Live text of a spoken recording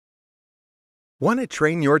Want to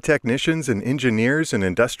train your technicians and engineers in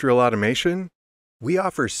industrial automation? We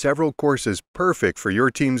offer several courses perfect for your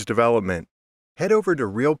team's development. Head over to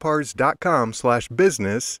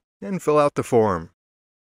realpars.com/business and fill out the form.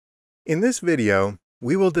 In this video,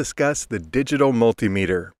 we will discuss the Digital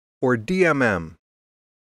Multimeter, or DMM.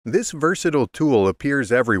 This versatile tool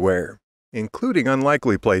appears everywhere, including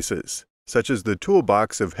unlikely places, such as the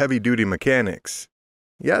toolbox of heavy-duty mechanics.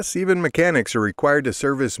 Yes, even mechanics are required to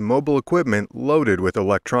service mobile equipment loaded with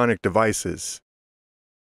electronic devices.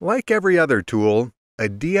 Like every other tool, a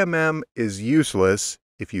DMM is useless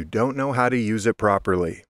if you don't know how to use it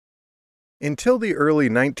properly. Until the early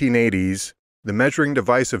 1980s, the measuring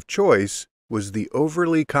device of choice was the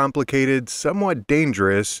overly complicated, somewhat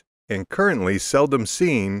dangerous, and currently seldom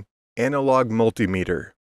seen analog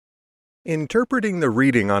multimeter. Interpreting the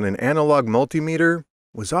reading on an analog multimeter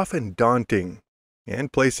was often daunting,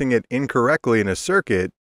 and placing it incorrectly in a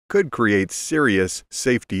circuit could create serious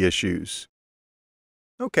safety issues.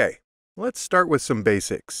 Okay, let's start with some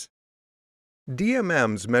basics.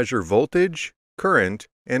 DMMs measure voltage, current,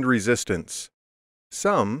 and resistance.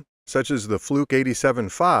 Some, such as the Fluke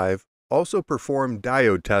 87.5, also perform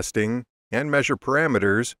diode testing and measure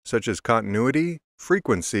parameters such as continuity,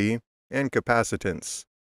 frequency, and capacitance.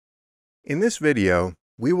 In this video,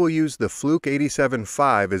 we will use the Fluke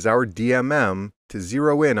 87.5 as our DMM to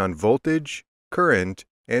zero in on voltage, current,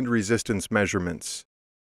 and resistance measurements.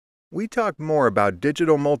 We talk more about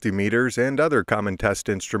digital multimeters and other common test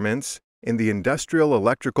instruments in the Industrial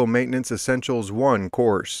Electrical Maintenance Essentials 1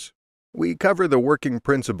 course. We cover the working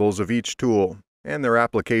principles of each tool and their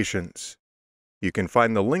applications. You can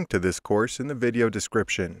find the link to this course in the video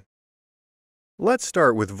description. Let's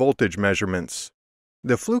start with voltage measurements.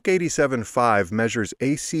 The Fluke 87.5 measures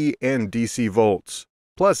AC and DC volts,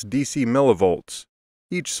 plus DC millivolts,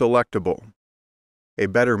 each selectable. A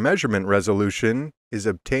better measurement resolution is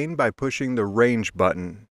obtained by pushing the range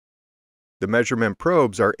button. The measurement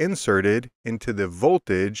probes are inserted into the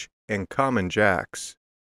voltage and common jacks.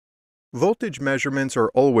 Voltage measurements are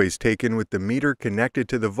always taken with the meter connected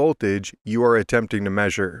to the voltage you are attempting to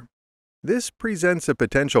measure. This presents a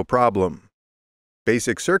potential problem.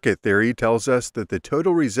 Basic circuit theory tells us that the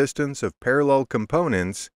total resistance of parallel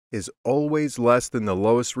components is always less than the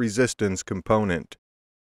lowest resistance component.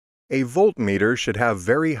 A voltmeter should have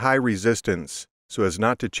very high resistance so as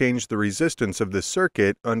not to change the resistance of the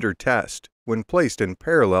circuit under test when placed in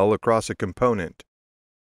parallel across a component.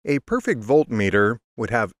 A perfect voltmeter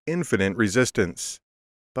would have infinite resistance,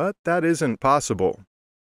 but that isn't possible.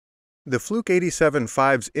 The Fluke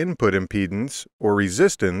 87.5's input impedance, or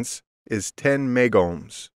resistance, is 10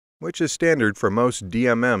 megohms, which is standard for most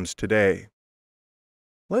DMMs today.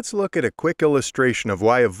 Let's look at a quick illustration of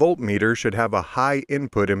why a voltmeter should have a high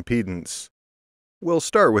input impedance. We'll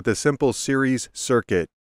start with a simple series circuit,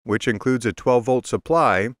 which includes a 12-volt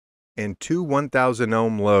supply and two 1,000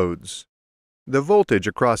 ohm loads. The voltage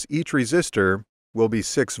across each resistor will be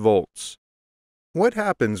 6 volts. What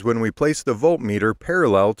happens when we place the voltmeter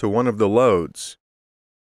parallel to one of the loads?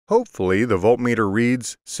 Hopefully, the voltmeter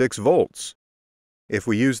reads 6 volts. If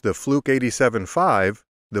we use the Fluke 87.5,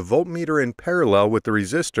 the voltmeter in parallel with the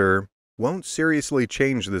resistor won't seriously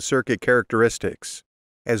change the circuit characteristics,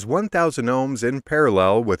 as 1,000 ohms in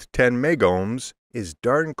parallel with 10 megohms is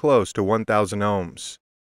darn close to 1,000 ohms.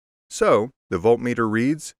 So, the voltmeter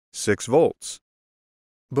reads 6 volts.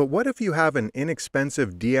 But what if you have an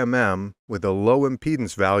inexpensive DMM with a low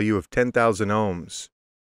impedance value of 10,000 ohms?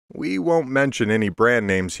 We won't mention any brand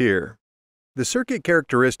names here. The circuit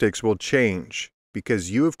characteristics will change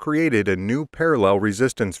because you have created a new parallel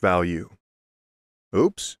resistance value.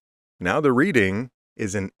 Oops, now the reading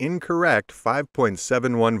is an incorrect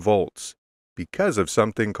 5.71 volts because of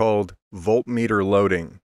something called voltmeter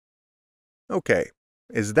loading. Okay,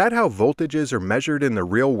 is that how voltages are measured in the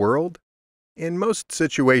real world? In most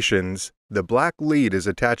situations, the black lead is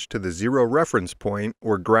attached to the zero reference point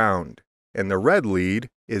or ground, and the red lead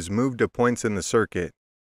is moved to points in the circuit.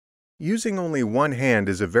 Using only one hand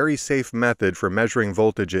is a very safe method for measuring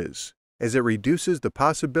voltages, as it reduces the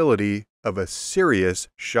possibility of a serious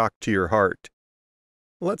shock to your heart.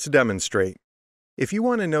 Let's demonstrate. If you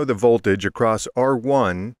want to know the voltage across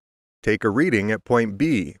R1, take a reading at point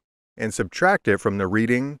B and subtract it from the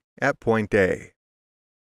reading at point A.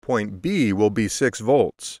 Point B will be 6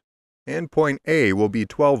 volts, and point A will be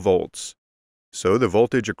 12 volts. So the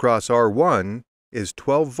voltage across R1 is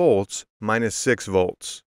 12 volts minus 6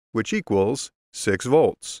 volts, which equals 6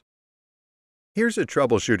 volts. Here's a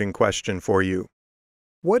troubleshooting question for you.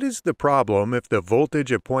 What is the problem if the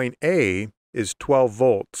voltage at point A is 12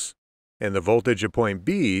 volts and the voltage at point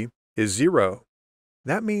B is 0?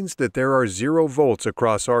 That means that there are 0 volts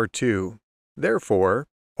across R2. Therefore,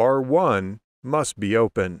 R1 must be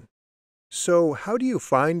open. So how do you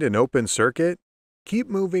find an open circuit? Keep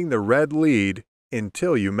moving the red lead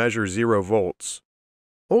until you measure 0 volts.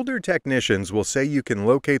 Older technicians will say you can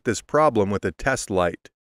locate this problem with a test light.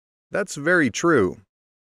 That's very true.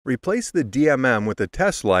 Replace the DMM with a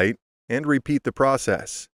test light and repeat the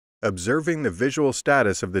process, observing the visual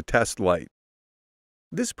status of the test light.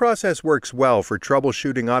 This process works well for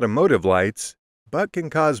troubleshooting automotive lights, but can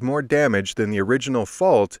cause more damage than the original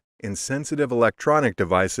fault in sensitive electronic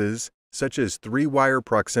devices such as 3-wire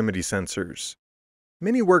proximity sensors.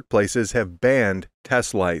 Many workplaces have banned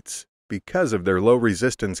test lights because of their low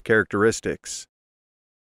resistance characteristics.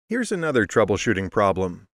 Here's another troubleshooting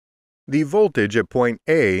problem. The voltage at point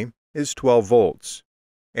A is 12 volts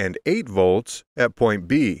and 8 volts at point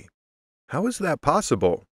B. How is that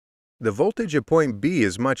possible? The voltage at point B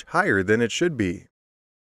is much higher than it should be.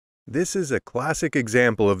 This is a classic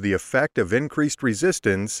example of the effect of increased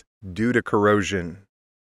resistance due to corrosion.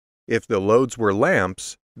 If the loads were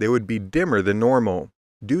lamps, they would be dimmer than normal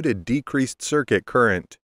due to decreased circuit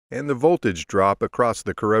current and the voltage drop across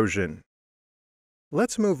the corrosion.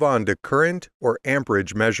 Let's move on to current or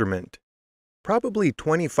amperage measurement. Probably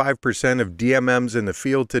 25% of DMMs in the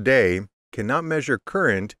field today cannot measure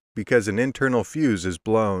current because an internal fuse is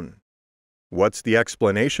blown. What's the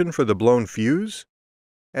explanation for the blown fuse?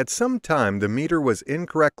 At some time, the meter was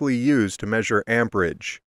incorrectly used to measure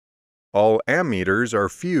amperage. All ammeters are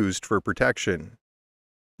fused for protection.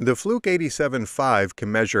 The Fluke 87.5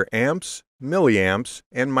 can measure amps, milliamps,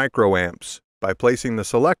 and microamps by placing the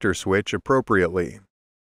selector switch appropriately.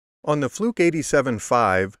 On the Fluke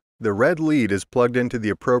 87.5, the red lead is plugged into the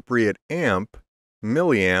appropriate amp,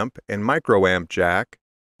 milliamp, and microamp jack,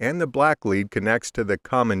 and the black lead connects to the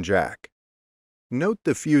common jack. Note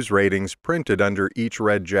the fuse ratings printed under each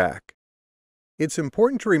red jack. It's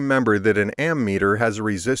important to remember that an ammeter has a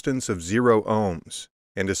resistance of 0 ohms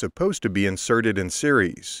and is supposed to be inserted in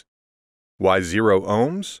series. Why 0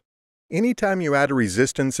 ohms? Anytime you add a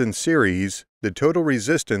resistance in series, the total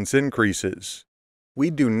resistance increases.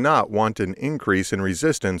 We do not want an increase in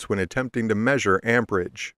resistance when attempting to measure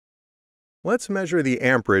amperage. Let's measure the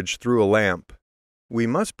amperage through a lamp. We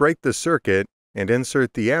must break the circuit and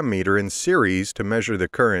insert the ammeter in series to measure the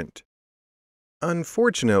current.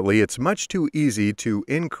 Unfortunately, it's much too easy to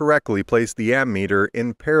incorrectly place the ammeter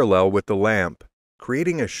in parallel with the lamp,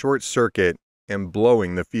 creating a short circuit and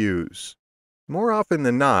blowing the fuse. More often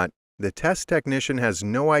than not, the test technician has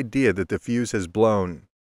no idea that the fuse has blown,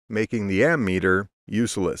 making the ammeter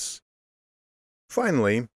useless.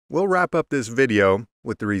 Finally, we'll wrap up this video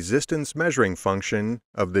with the resistance measuring function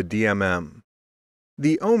of the DMM.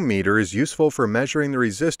 The ohm meter is useful for measuring the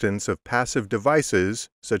resistance of passive devices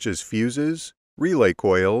such as fuses, relay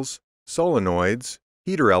coils, solenoids,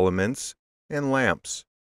 heater elements, and lamps.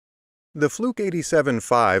 The Fluke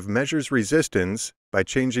 87.5 measures resistance by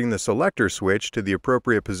changing the selector switch to the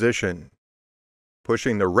appropriate position.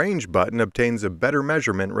 Pushing the range button obtains a better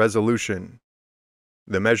measurement resolution.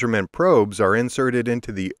 The measurement probes are inserted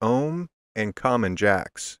into the ohm and common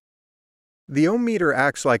jacks. The ohm meter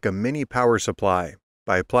acts like a mini power supply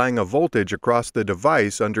by applying a voltage across the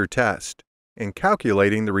device under test and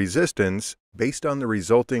calculating the resistance based on the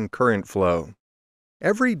resulting current flow.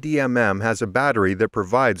 Every DMM has a battery that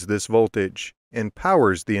provides this voltage and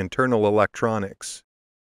powers the internal electronics.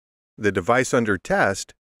 The device under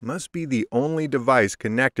test must be the only device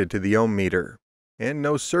connected to the ohm meter, and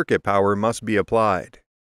no circuit power must be applied.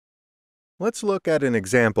 Let's look at an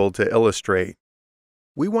example to illustrate.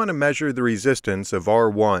 We want to measure the resistance of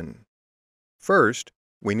R1. First,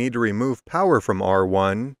 we need to remove power from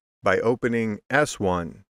R1 by opening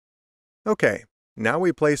S1. Okay, now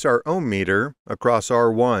we place our ohm meter across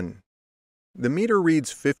R1. The meter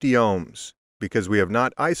reads 50 ohms because we have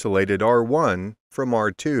not isolated R1 from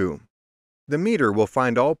R2. The meter will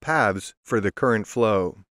find all paths for the current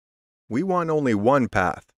flow. We want only one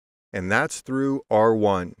path, and that's through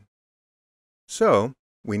R1. So,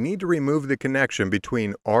 we need to remove the connection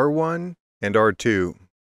between R1 and R2.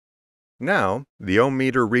 Now, the ohm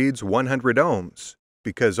meter reads 100 ohms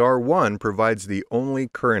because R1 provides the only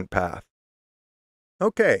current path.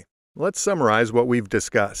 Okay, let's summarize what we've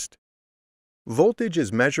discussed. Voltage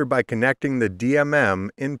is measured by connecting the DMM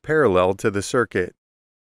in parallel to the circuit.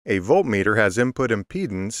 A voltmeter has input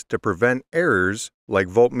impedance to prevent errors like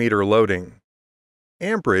voltmeter loading.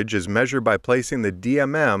 Amperage is measured by placing the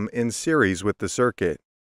DMM in series with the circuit.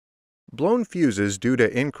 Blown fuses due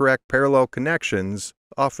to incorrect parallel connections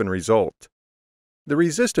often result. The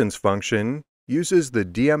resistance function uses the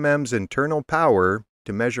DMM's internal power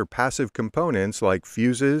to measure passive components like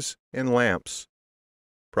fuses and lamps.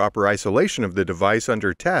 Proper isolation of the device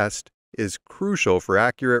under test is crucial for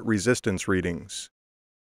accurate resistance readings.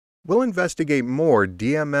 We'll investigate more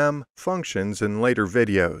DMM functions in later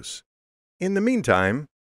videos. In the meantime,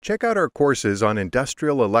 check out our courses on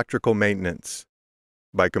industrial electrical maintenance.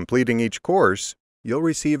 By completing each course, you'll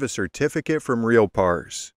receive a certificate from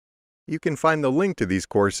RealPARS. You can find the link to these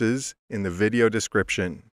courses in the video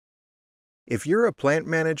description. If you're a plant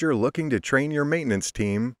manager looking to train your maintenance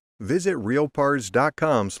team, visit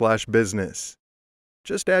realpars.com/business.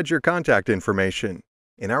 Just add your contact information,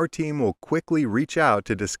 and our team will quickly reach out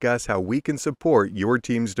to discuss how we can support your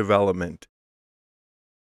team's development.